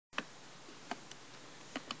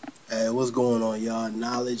Hey, what's going on, y'all?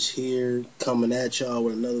 Knowledge here, coming at y'all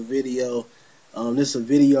with another video. This is a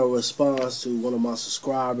video response to one of my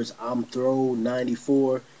subscribers, I'm Throw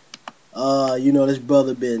 94. This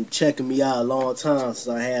brother been checking me out a long time since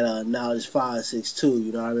I had Knowledge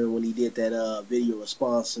 562. I remember when he did that video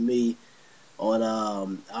response to me on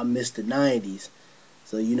I Missed the 90s.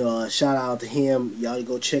 So shout out to him. Y'all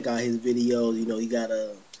go check out his videos. He got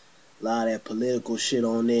a lot of that political shit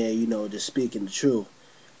on there. Just speaking the truth.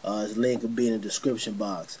 His link will be in the description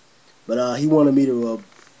box. But he wanted me to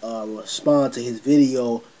respond to his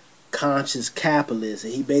video, Conscious Capitalist.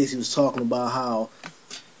 And he basically was talking about how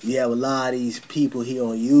you have a lot of these people here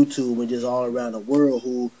on YouTube and just all around the world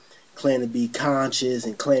who claim to be conscious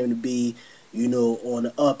and claim to be, on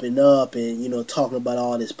the up and up and, talking about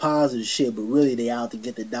all this positive shit, but really they out to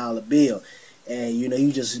get the dollar bill. And,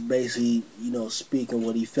 he just basically, speaking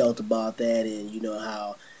what he felt about that and,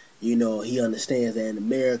 how he understands that in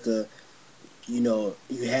America, you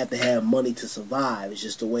have to have money to survive. It's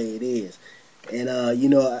just the way it is. And,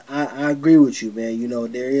 I agree with you,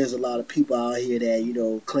 man. There is a lot of people out here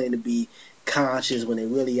that, claim to be conscious when they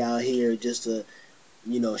really out here just to,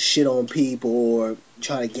 shit on people or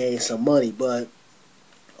try to gain some money. But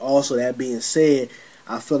also, that being said,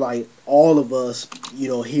 I feel like all of us,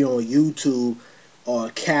 here on YouTube, or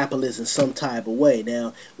capitalists in some type of way.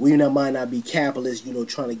 Now, we might not be capitalists,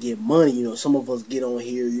 trying to get money. Some of us get on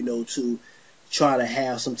here, to try to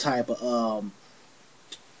have some type of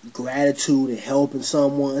gratitude and helping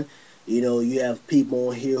someone. You have people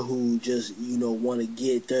on here who just, want to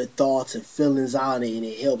get their thoughts and feelings out, and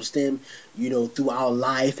it helps them, throughout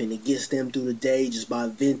life, and it gets them through the day just by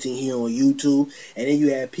venting here on YouTube. And then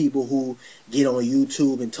you have people who get on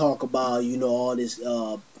YouTube and talk about, all this,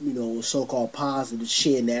 so-called positive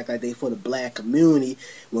shit and act like they for the black community,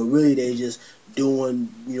 when really they just doing,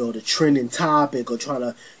 the trending topic or trying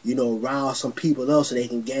to, rile some people up so they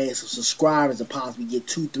can gain some subscribers and possibly get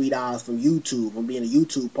 $2-3 from YouTube, from being a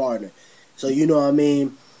YouTube partner. So, what I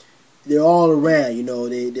mean? They're all around,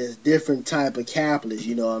 there's different type of capitalists,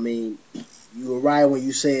 You were right when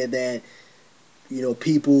you said that,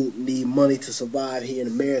 people need money to survive here in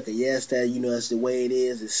America. Yes, that's the way it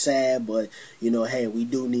is. It's sad, but, hey, we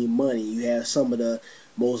do need money. You have some of the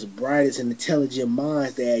most brightest and intelligent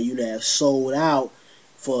minds that, have sold out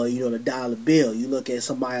for, the dollar bill. You look at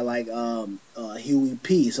somebody like Huey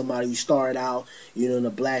P., somebody who started out, in the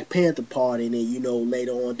Black Panther Party, and then,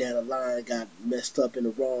 later on down the line got messed up in the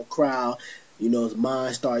wrong crowd. His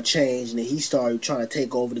mind started changing, and he started trying to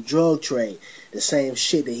take over the drug trade. The same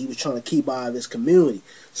shit that he was trying to keep out of his community.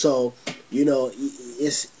 So,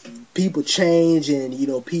 it's people change, and,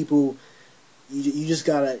 people, you just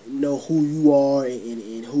gotta know who you are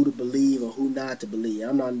and who to believe and who not to believe.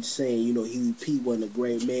 I'm not saying, Huey P. wasn't a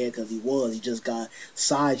great man, because he was. He just got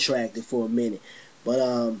sidetracked for a minute. But,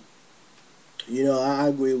 I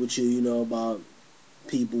agree with you, about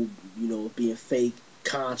people, being fake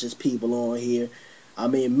conscious people on here. I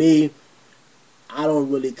mean, me, I don't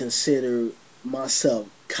really consider myself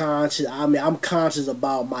conscious. I mean, I'm conscious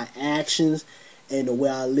about my actions and the way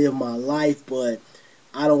I live my life, but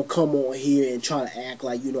I don't come on here and try to act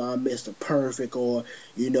like, I'm Mr. Perfect, or,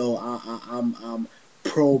 I'm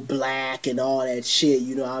pro-black and all that shit.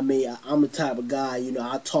 I'm the type of guy,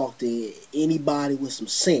 I talk to anybody with some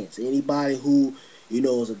sense, anybody who,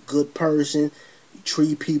 is a good person,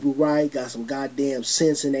 treat people right, got some goddamn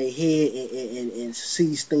sense in their head, and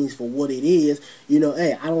sees things for what it is.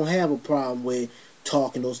 Hey, I don't have a problem with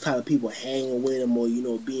talking to those type of people, hanging with them, or,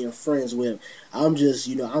 being friends with them. I'm just,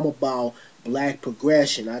 I'm about black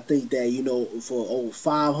progression. I think that, for over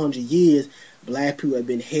 500 years, black people have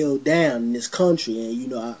been held down in this country,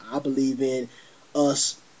 and, I believe in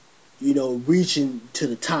us, reaching to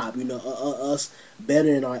the top, us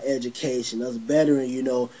bettering our education, us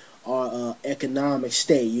bettering, our economic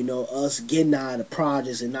state, us getting out of the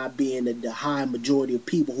projects and not being the high majority of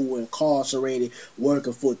people who were incarcerated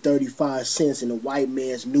working for 35 cents in a white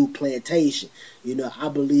man's new plantation. I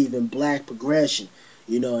believe in black progression,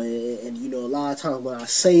 and a lot of times when I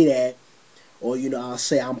say that, or, I'll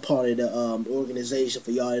say I'm part of the organization,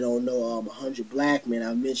 for y'all that don't know, 100 Black Men.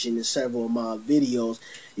 I've mentioned in several of my videos.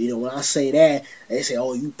 When I say that, they say,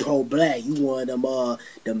 oh, you pro-black. You one of them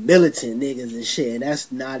the militant niggas and shit. And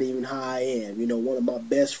that's not even how I am. One of my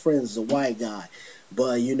best friends is a white guy.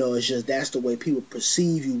 But, it's just that's the way people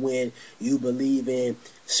perceive you when you believe in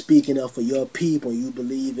speaking up for your people. You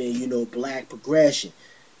believe in, black progression.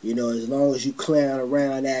 As long as you clown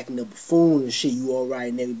around acting a buffoon and shit, you all right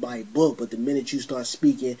in everybody's book. But the minute you start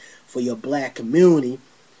speaking for your black community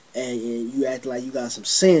and you act like you got some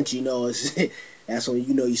sense, That's when,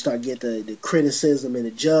 you know, you start get the criticism and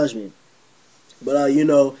the judgment. But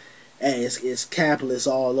hey, it's capitalist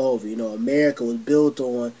all over. You know, America was built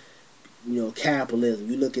on, you know, capitalism.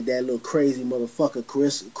 You look at that little crazy motherfucker,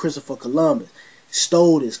 Christopher Columbus,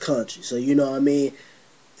 stole this country. So you know what I mean.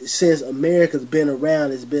 Since America's been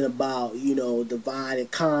around, it's been about, you know, divide and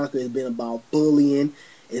conquer. It's been about bullying.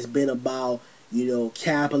 It's been about, you know,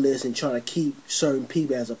 capitalists and trying to keep certain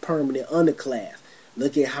people as a permanent underclass.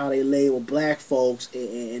 Look at how they label black folks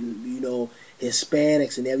and you know,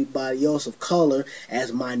 Hispanics and everybody else of color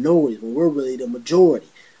as minorities when we're really the majority.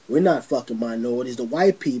 We're not fucking minorities. The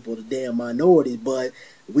white people, the damn minorities, but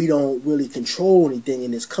we don't really control anything in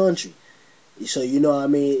this country. So you know, what I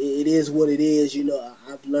mean, it is what it is. You know,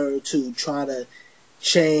 I've learned to try to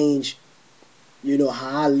change, you know,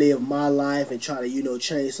 how I live my life and try to, you know,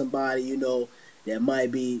 change somebody, you know, that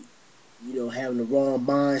might be, you know, having the wrong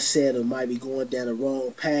mindset or might be going down the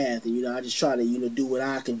wrong path. And, you know, I just try to, you know, do what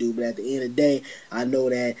I can do. But at the end of the day, I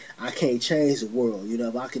know that I can't change the world. You know,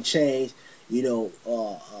 if I can change, you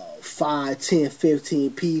know, 5, 10,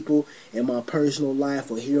 15 people in my personal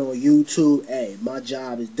life or here on YouTube, hey, my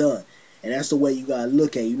job is done. And that's the way you gotta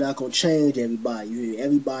look at it. You're not gonna change everybody.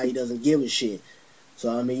 Everybody doesn't give a shit.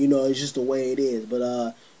 So I mean, you know, it's just the way it is.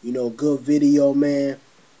 But you know, good video, man.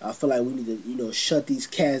 I feel like we need to, you know, shut these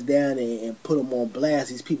cats down and put them on blast.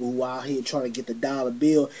 These people who out here trying to get the dollar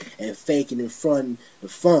bill and faking in front the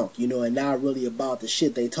funk, you know, and not really about the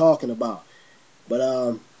shit they talking about. But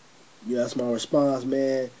yeah, that's my response,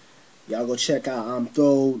 man. Y'all go check out I'm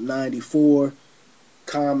Throw 94.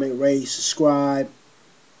 Comment, rate, subscribe.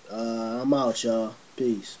 I'm out, y'all.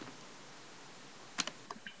 Peace.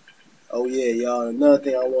 Oh yeah, y'all. Another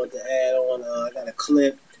thing I want to add on, I got a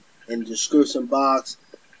clip in the description box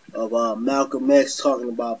of Malcolm X talking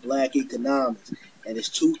about black economics. And there's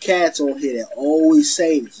two cats on here that always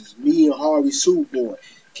say this. It's me and Harvey Superboy.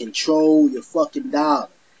 Control your fucking dollar.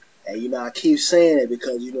 And, you know, I keep saying it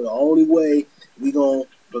because, you know, the only way we going to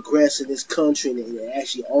progress in this country and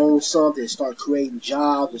actually own something and start creating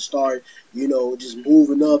jobs and start, you know, just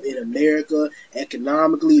moving up in America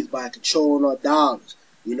economically is by controlling our dollars.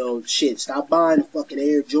 You know, shit, stop buying fucking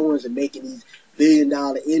Air Jordans and making these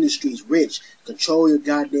billion-dollar industries rich. Control your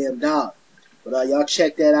goddamn dollar. But y'all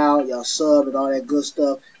check that out. Y'all sub and all that good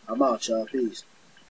stuff. I'm out, y'all. Peace.